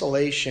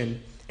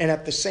isolation, and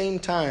at the same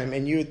time,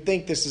 and you would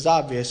think this is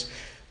obvious,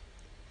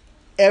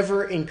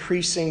 ever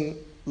increasing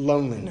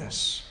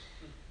loneliness.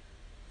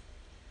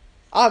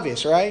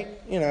 Obvious, right?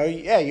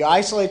 You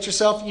isolate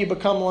yourself, you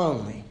become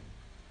lonely.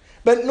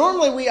 But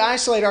normally we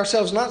isolate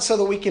ourselves not so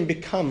that we can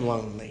become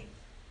lonely.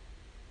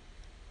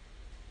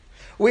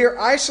 We are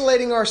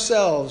isolating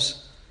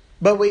ourselves,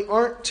 but we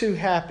aren't too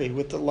happy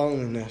with the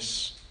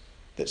loneliness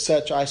that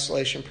such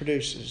isolation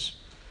produces.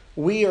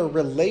 We are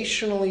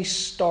relationally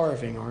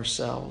starving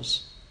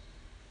ourselves.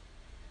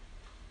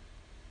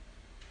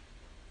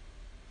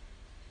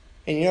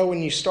 And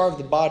when you starve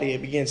the body,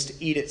 it begins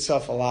to eat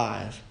itself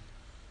alive.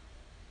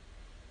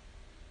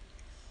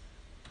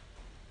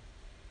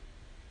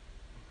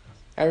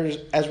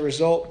 As a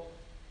result,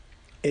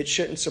 it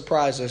shouldn't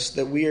surprise us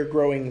that we are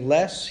growing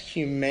less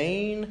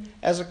humane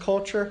as a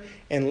culture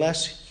and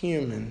less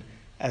human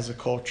as a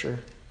culture.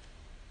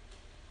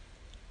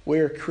 We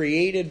are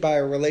created by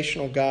a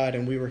relational God,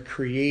 and we were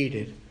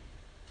created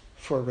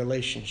for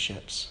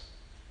relationships.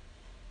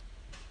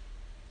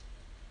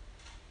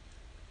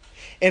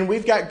 And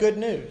we've got good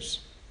news.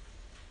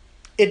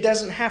 It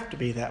doesn't have to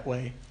be that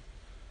way.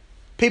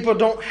 People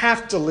don't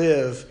have to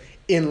live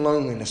in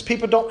loneliness.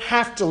 People don't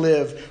have to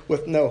live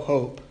with no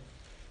hope.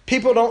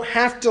 People don't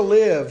have to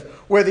live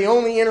where the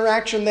only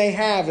interaction they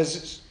have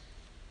is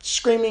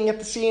screaming at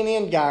the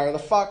CNN guy or the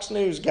Fox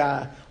News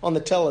guy on the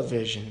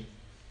television.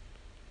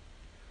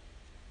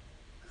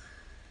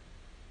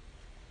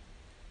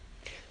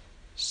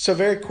 So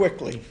very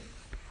quickly,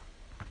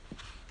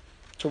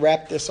 to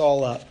wrap this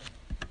all up,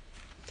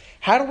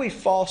 how do we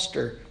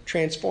foster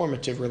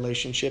transformative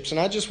relationships? And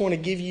I just want to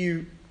give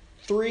you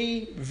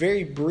 3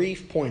 very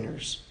brief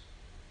pointers.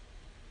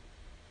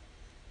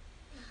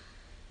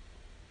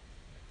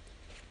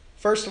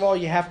 First of all,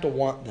 you have to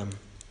want them.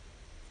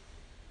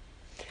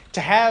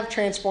 To have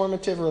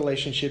transformative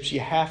relationships,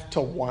 you have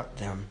to want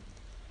them.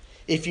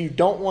 If you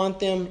don't want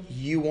them,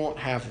 you won't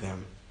have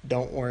them.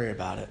 Don't worry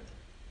about it.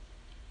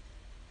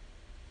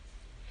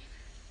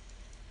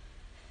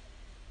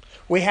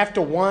 We have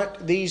to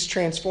want these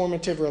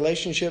transformative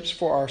relationships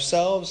for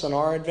ourselves and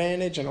our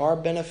advantage and our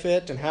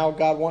benefit and how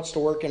God wants to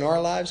work in our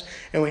lives.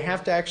 And we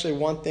have to actually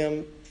want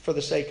them for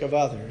the sake of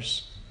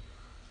others.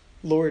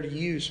 Lord,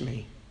 use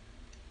me.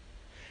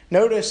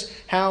 Notice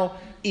how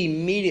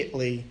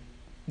immediately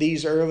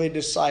these early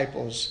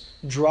disciples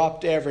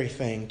dropped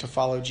everything to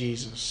follow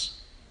Jesus.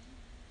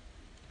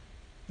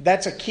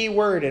 That's a key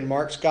word in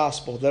Mark's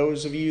gospel.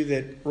 Those of you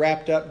that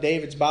wrapped up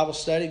David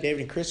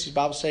and Christy's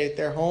Bible study at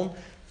their home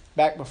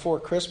back before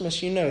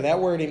Christmas, that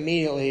word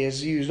immediately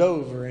is used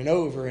over and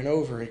over and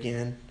over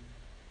again.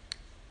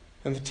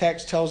 And the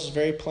text tells us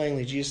very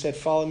plainly, Jesus said,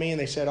 "Follow me," and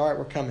they said, "All right,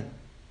 we're coming."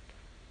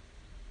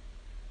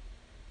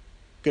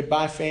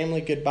 Goodbye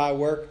family, goodbye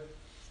work.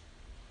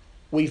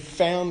 We've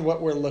found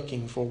what we're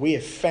looking for. We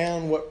have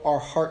found what our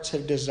hearts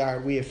have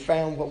desired. We have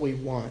found what we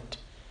want.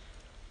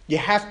 You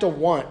have to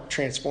want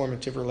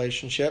transformative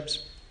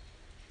relationships.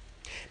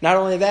 Not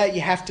only that, you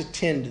have to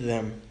tend to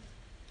them.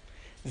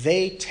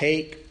 They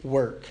take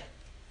work.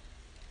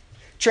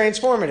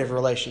 Transformative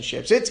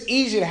relationships. It's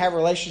easy to have a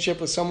relationship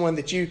with someone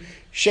that you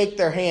shake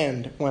their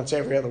hand once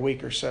every other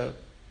week or so.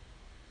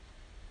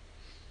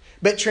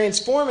 But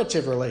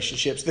transformative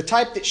relationships, the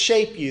type that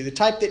shape you, the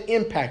type that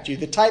impact you,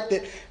 the type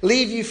that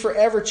leave you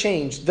forever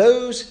changed,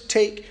 those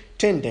take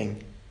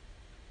tending.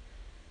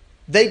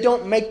 They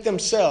don't make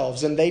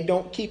themselves and they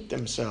don't keep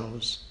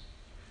themselves.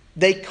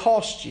 They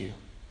cost you.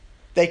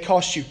 They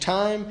cost you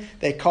time,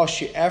 they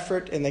cost you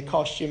effort, and they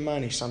cost you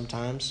money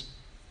sometimes.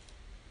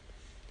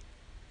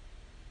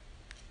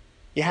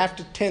 You have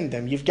to tend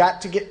them. You've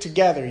got to get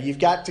together. You've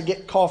got to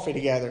get coffee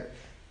together,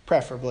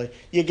 preferably.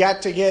 You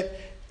got to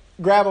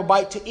grab a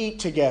bite to eat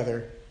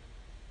together.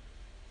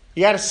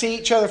 You got to see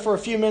each other for a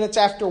few minutes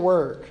after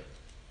work.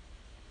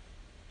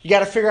 You got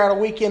to figure out a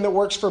weekend that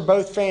works for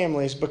both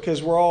families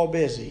because we're all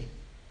busy.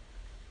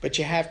 But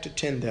you have to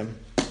tend them.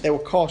 They will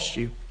cost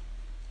you.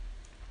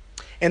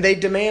 And they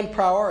demand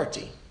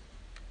priority.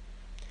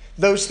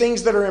 Those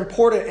things that are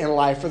important in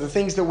life are the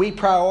things that we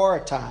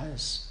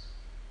prioritize.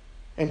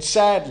 And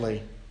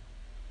sadly,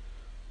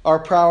 Our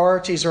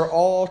priorities are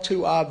all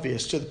too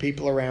obvious to the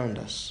people around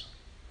us.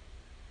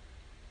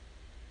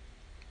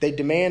 They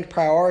demand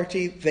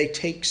priority. They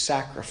take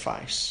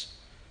sacrifice.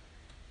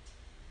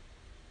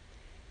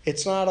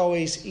 It's not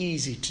always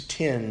easy to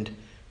tend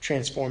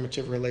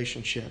transformative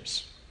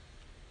relationships.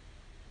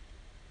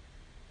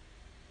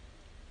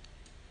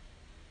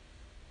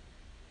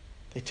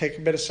 They take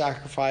a bit of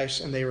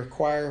sacrifice and they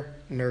require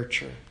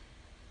nurture.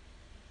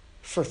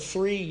 For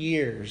 3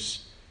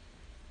 years,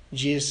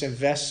 Jesus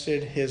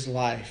invested his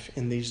life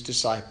in these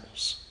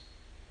disciples.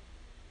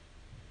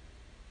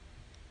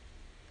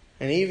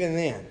 And even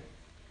then,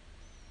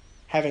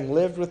 having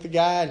lived with the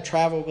guy and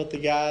traveled with the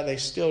guy, they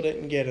still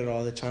didn't get it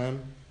all the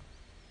time.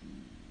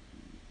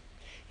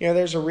 You know,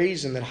 there's a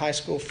reason that high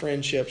school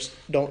friendships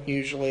don't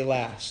usually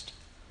last.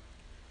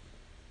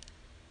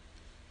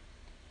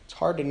 It's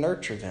hard to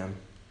nurture them.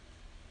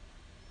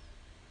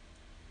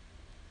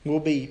 We'll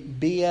be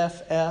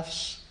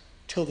BFFs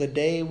till the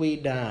day we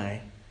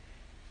die.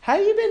 How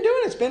you been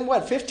doing? It's been,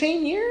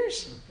 15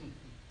 years?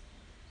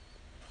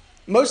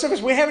 Most of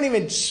us, we haven't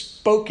even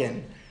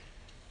spoken.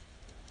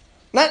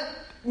 Not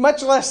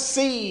much less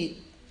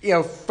see,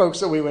 folks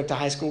that we went to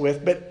high school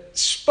with, but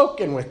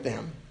spoken with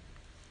them.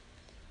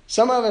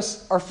 Some of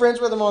us are friends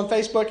with them on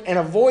Facebook and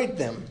avoid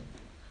them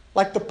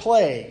like the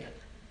plague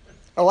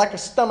or like a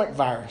stomach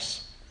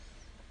virus.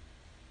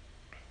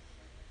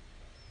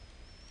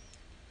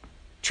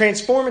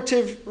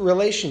 Transformative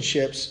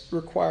relationships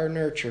require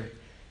nurture.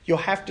 You'll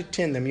have to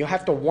tend them. You'll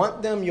have to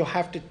want them. You'll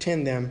have to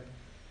tend them.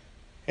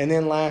 And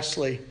then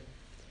lastly,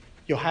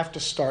 you'll have to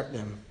start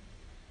them.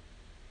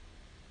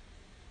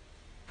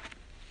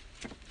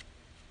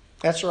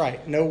 That's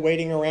right. No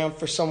waiting around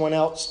for someone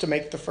else to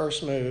make the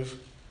first move.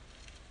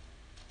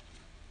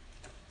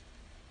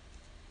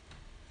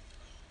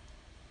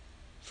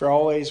 If you're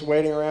always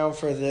waiting around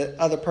for the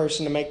other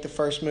person to make the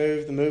first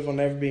move, the move will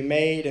never be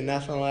made and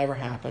nothing will ever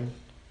happen.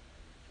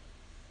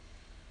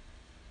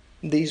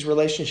 These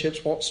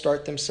relationships won't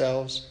start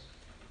themselves.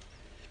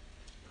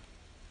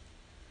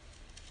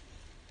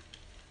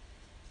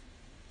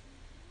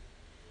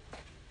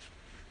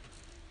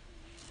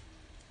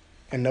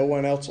 And no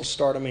one else will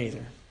start them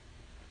either.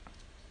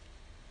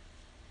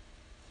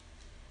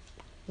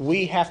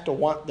 We have to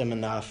want them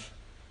enough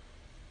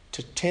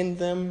to tend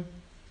them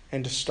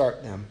and to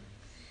start them.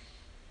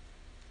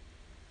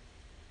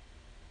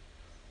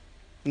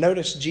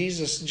 Notice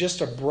Jesus just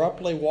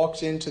abruptly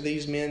walks into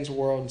these men's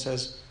world and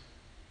says,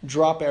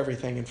 drop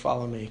everything and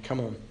follow me. Come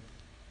on.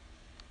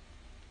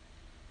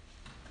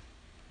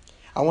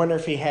 I wonder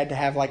if he had to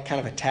have kind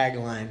of a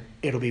tagline,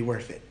 it'll be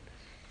worth it.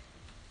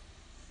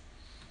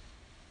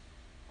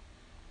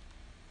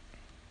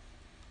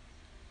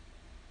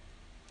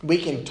 We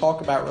can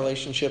talk about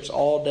relationships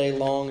all day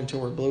long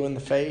until we're blue in the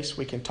face.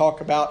 We can talk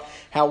about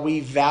how we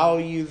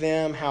value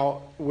them,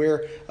 how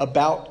we're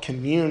about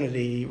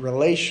community,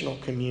 relational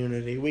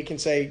community. We can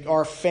say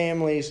our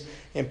family's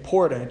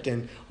important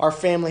and our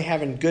family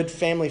having good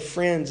family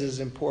friends is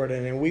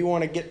important and we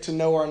want to get to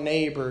know our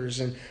neighbors.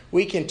 And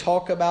we can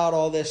talk about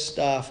all this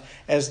stuff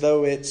as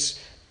though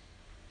it's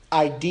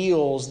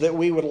ideals that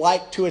we would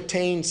like to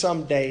attain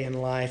someday in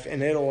life,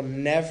 and it'll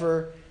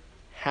never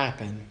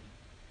happen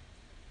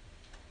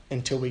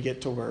until we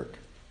get to work.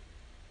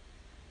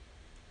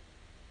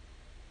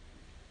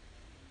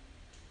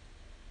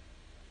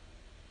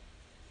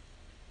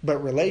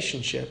 But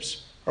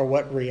relationships are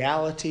what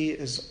reality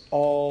is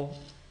all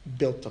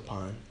built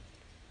upon.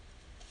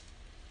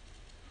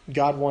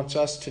 God wants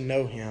us to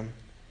know Him.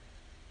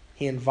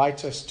 He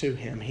invites us to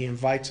Him. He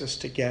invites us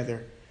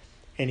together.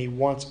 And He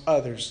wants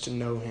others to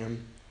know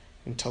Him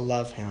and to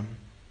love Him.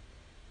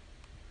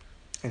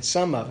 And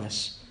some of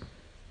us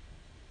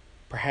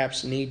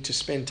perhaps need to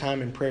spend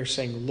time in prayer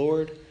saying,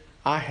 Lord,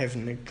 I have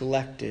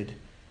neglected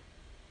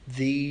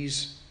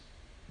these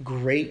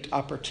great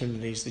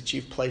opportunities that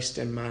you've placed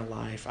in my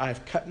life.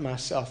 I've cut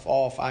myself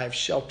off. I've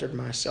sheltered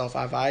myself.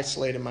 I've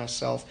isolated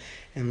myself.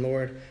 And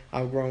Lord,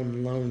 I've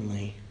grown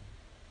lonely.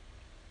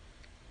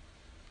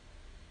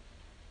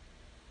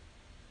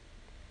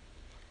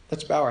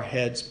 Let's bow our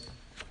heads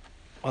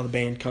while the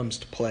band comes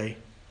to play.